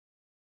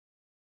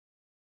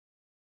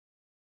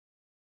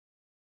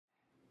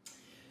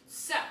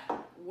So,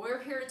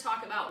 we're here to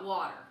talk about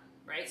water,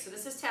 right? So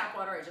this is tap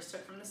water I just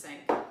took from the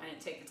sink. I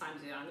didn't take the time to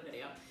do that on the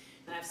video.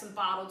 Then I have some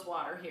bottled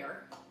water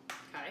here,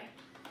 okay?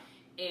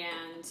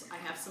 And I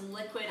have some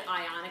liquid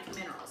ionic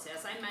minerals.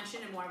 As I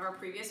mentioned in one of our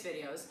previous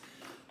videos,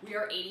 we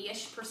are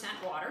 80-ish%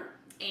 water,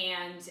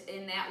 and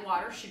in that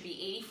water should be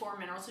 84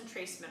 minerals and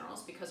trace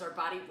minerals because our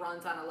body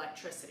runs on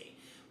electricity.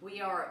 We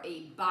are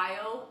a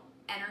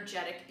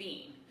bioenergetic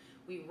being.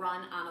 We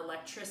run on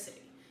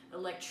electricity.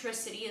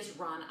 Electricity is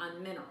run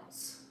on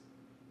minerals.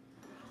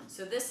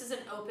 So this is an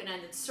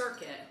open-ended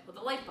circuit with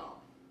a light bulb.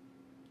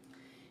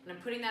 And I'm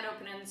putting that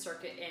open-ended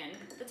circuit in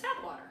the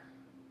tap water.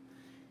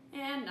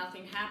 And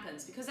nothing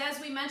happens because,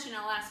 as we mentioned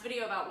in the last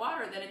video about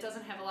water, that it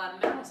doesn't have a lot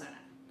of minerals in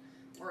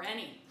it, or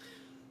any.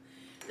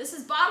 This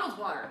is bottled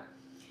water,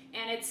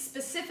 and it's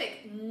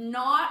specific,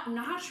 not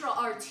natural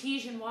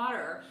artesian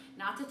water,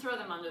 not to throw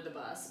them under the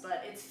bus,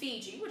 but it's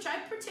Fiji, which I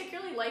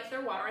particularly like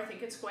their water. I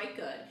think it's quite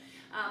good.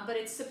 But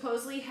it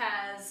supposedly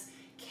has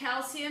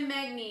calcium,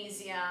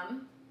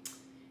 magnesium,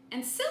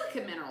 and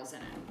silica minerals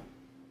in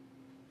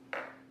it.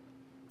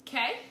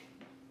 Okay?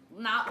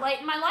 Not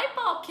lighting my light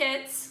bulb,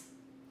 kids.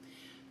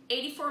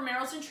 84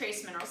 minerals and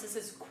trace minerals. This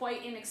is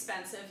quite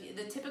inexpensive.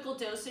 The typical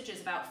dosage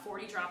is about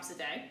 40 drops a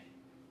day.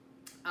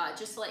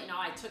 Just to let you know,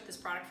 I took this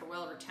product for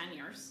well over 10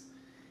 years,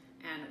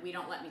 and we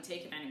don't let me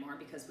take it anymore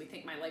because we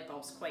think my light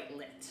bulb's quite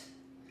lit.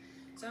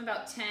 So I'm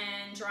about 10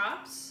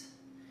 drops,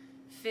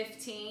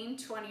 15,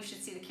 20. You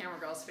should see the camera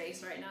girl's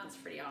face right now. It's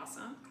pretty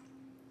awesome.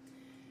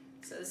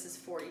 So this is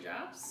 40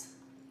 drops.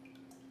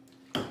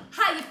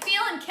 How you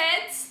feeling,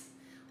 kids?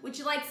 Would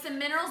you like some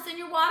minerals in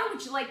your water?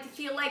 Would you like to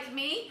feel like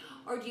me?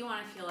 Or do you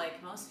want to feel like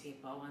most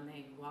people when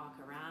they walk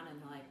around and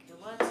they're like,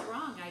 what's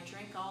wrong? I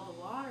drink all the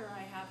water.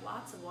 I have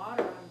lots of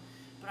water,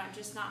 but I'm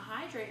just not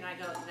hydrated. And I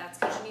go, that's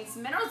because you need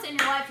some minerals in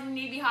your life and you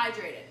need to be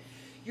hydrated.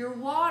 Your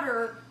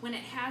water, when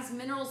it has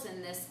minerals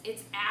in this,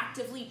 it's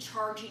actively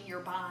charging your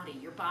body.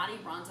 Your body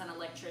runs on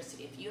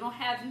electricity. If you don't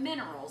have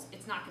minerals,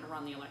 it's not going to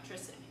run the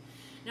electricity.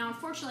 Now,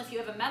 unfortunately, if you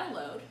have a metal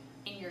load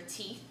in your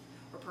teeth,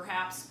 or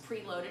perhaps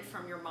preloaded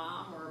from your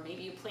mom, or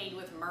maybe you played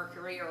with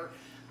mercury, or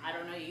I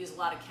don't know, you use a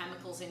lot of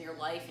chemicals in your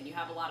life and you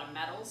have a lot of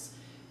metals,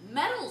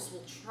 metals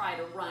will try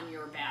to run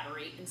your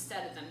battery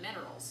instead of the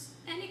minerals.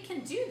 And it can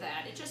do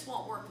that, it just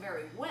won't work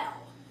very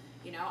well.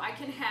 You know, I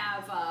can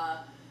have, I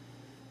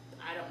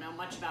don't know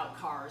much about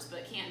cars,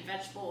 but can't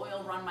vegetable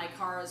oil run my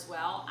car as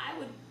well? I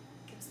would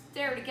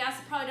dare to guess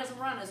it probably doesn't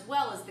run as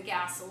well as the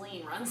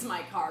gasoline runs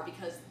my car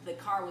because the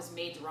car was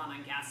made to run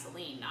on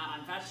gasoline, not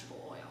on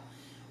vegetable oil.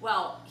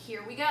 Well,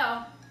 here we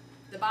go.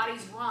 The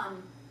body's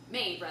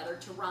made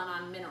to run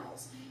on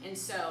minerals. And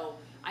so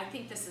I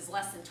think this is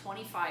less than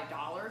 $25.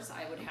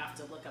 I would have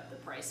to look up the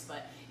price,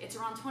 but it's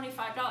around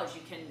 $25.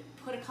 You can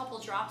put a couple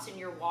drops in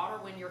your water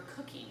when you're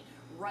cooking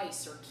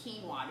rice or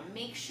quinoa to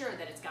make sure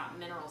that it's got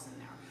minerals in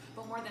there.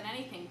 But more than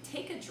anything,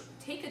 take a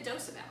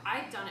dose of it.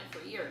 I've done it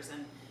for years,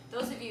 and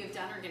those of you who've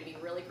done it are going to be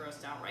really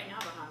grossed out right now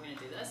about how I'm going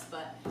to do this,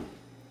 but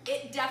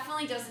it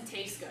definitely doesn't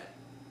taste good.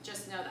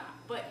 Just know that.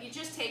 But you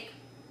just take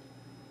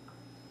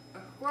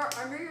a squirt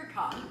under your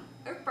tongue.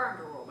 It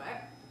burns a little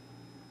bit.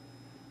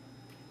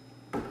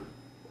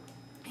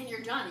 And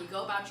you're done. You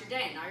go about your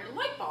day, and now your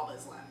light bulb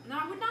is lit.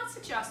 Now, I would not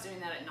suggest doing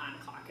that at 9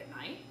 o'clock at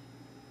night,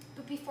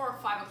 but before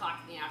 5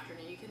 o'clock in the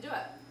afternoon, you can do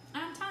it.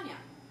 And I'm telling you,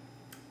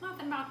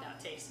 nothing about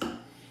that tastes good.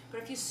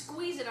 But if you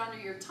squeeze it under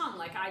your tongue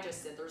like I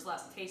just did, there's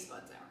less taste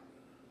buds there.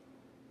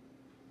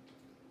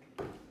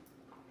 I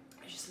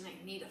just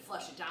need to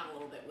flush it down a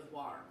little bit with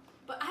water.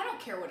 But I don't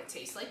care what it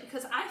tastes like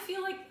because I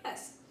feel like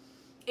this.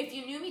 If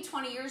you knew me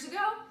 20 years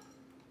ago,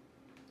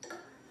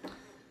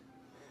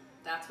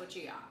 that's what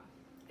you got.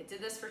 I did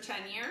this for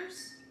 10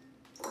 years.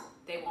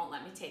 They won't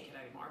let me take it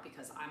anymore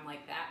because I'm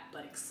like that,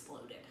 but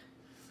exploded.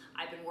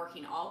 I've been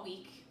working all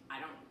week.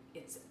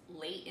 It's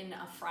late in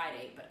a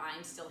Friday, but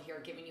I'm still here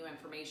giving you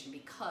information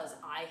because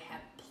I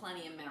have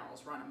plenty of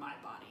minerals running my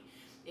body.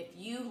 If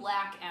you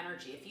lack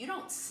energy, if you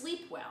don't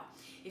sleep well,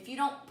 if you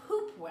don't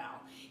poop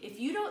well, if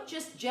you don't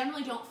just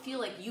generally don't feel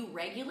like you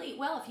regulate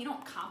well, if you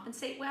don't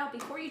compensate well,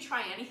 before you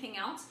try anything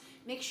else,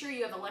 make sure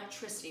you have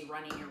electricity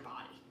running your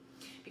body.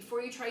 Before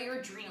you try your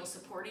adrenals,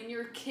 supporting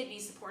your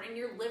kidneys, supporting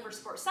your liver,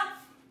 stop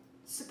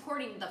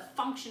supporting the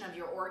function of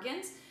your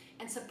organs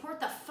and support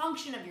the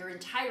function of your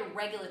entire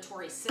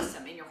regulatory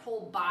system, and your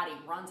whole body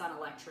runs on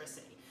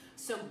electricity.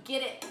 So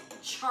get it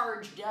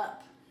charged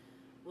up.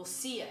 We'll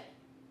see it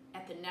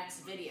at the next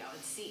video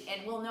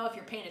and we'll know if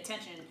you're paying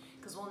attention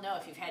because we'll know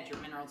if you've had your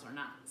minerals or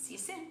not. See you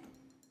soon.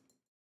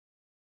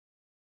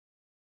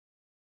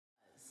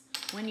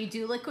 When you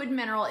do liquid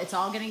mineral, it's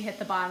all going to hit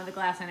the bottom of the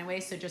glass anyway,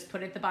 so just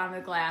put it at the bottom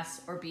of the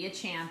glass or be a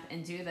champ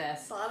and do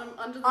this. Bottom,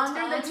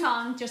 under the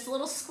tongue, just a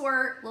little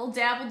squirt, little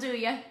dab will do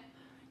you.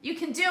 You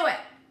can do it.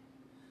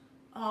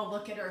 Oh,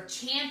 look at her,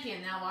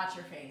 champion. Now watch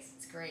her face.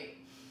 It's great.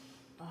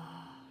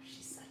 Oh,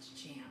 she's such a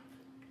champ.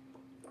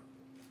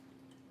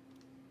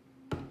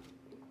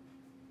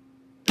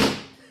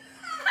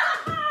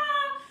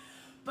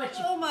 But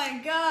you, oh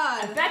my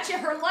God. I bet you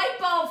her light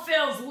bulb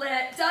feels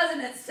lit,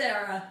 doesn't it,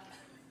 Sarah?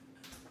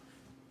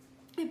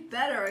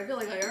 better. I feel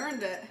like I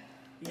earned it.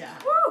 Yeah.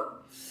 Woo!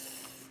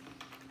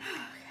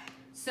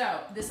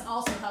 So this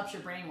also helps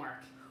your brain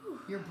work.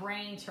 Your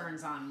brain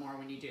turns on more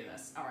when you do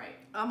this. All right.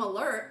 I'm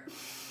alert.